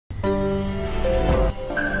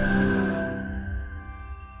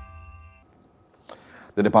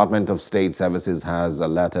The Department of State Services has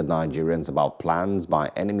alerted Nigerians about plans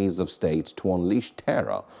by enemies of state to unleash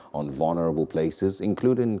terror on vulnerable places,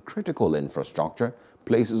 including critical infrastructure,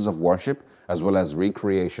 places of worship, as well as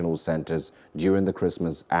recreational centers during the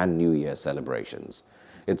Christmas and New Year celebrations.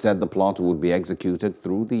 It said the plot would be executed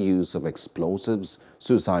through the use of explosives,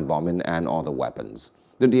 suicide bombing, and other weapons.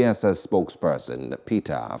 The DSS spokesperson,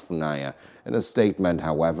 Peter Afunaya, in a statement,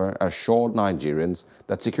 however, assured Nigerians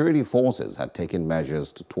that security forces had taken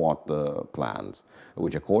measures to thwart the plans,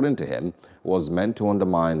 which, according to him, was meant to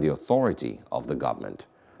undermine the authority of the government.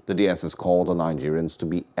 The DSS called on Nigerians to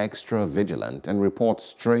be extra vigilant and report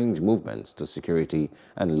strange movements to security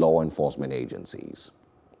and law enforcement agencies.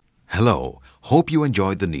 Hello, hope you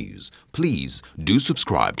enjoyed the news. Please do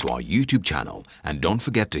subscribe to our YouTube channel and don't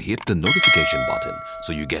forget to hit the notification button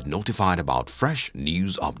so you get notified about fresh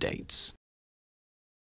news updates.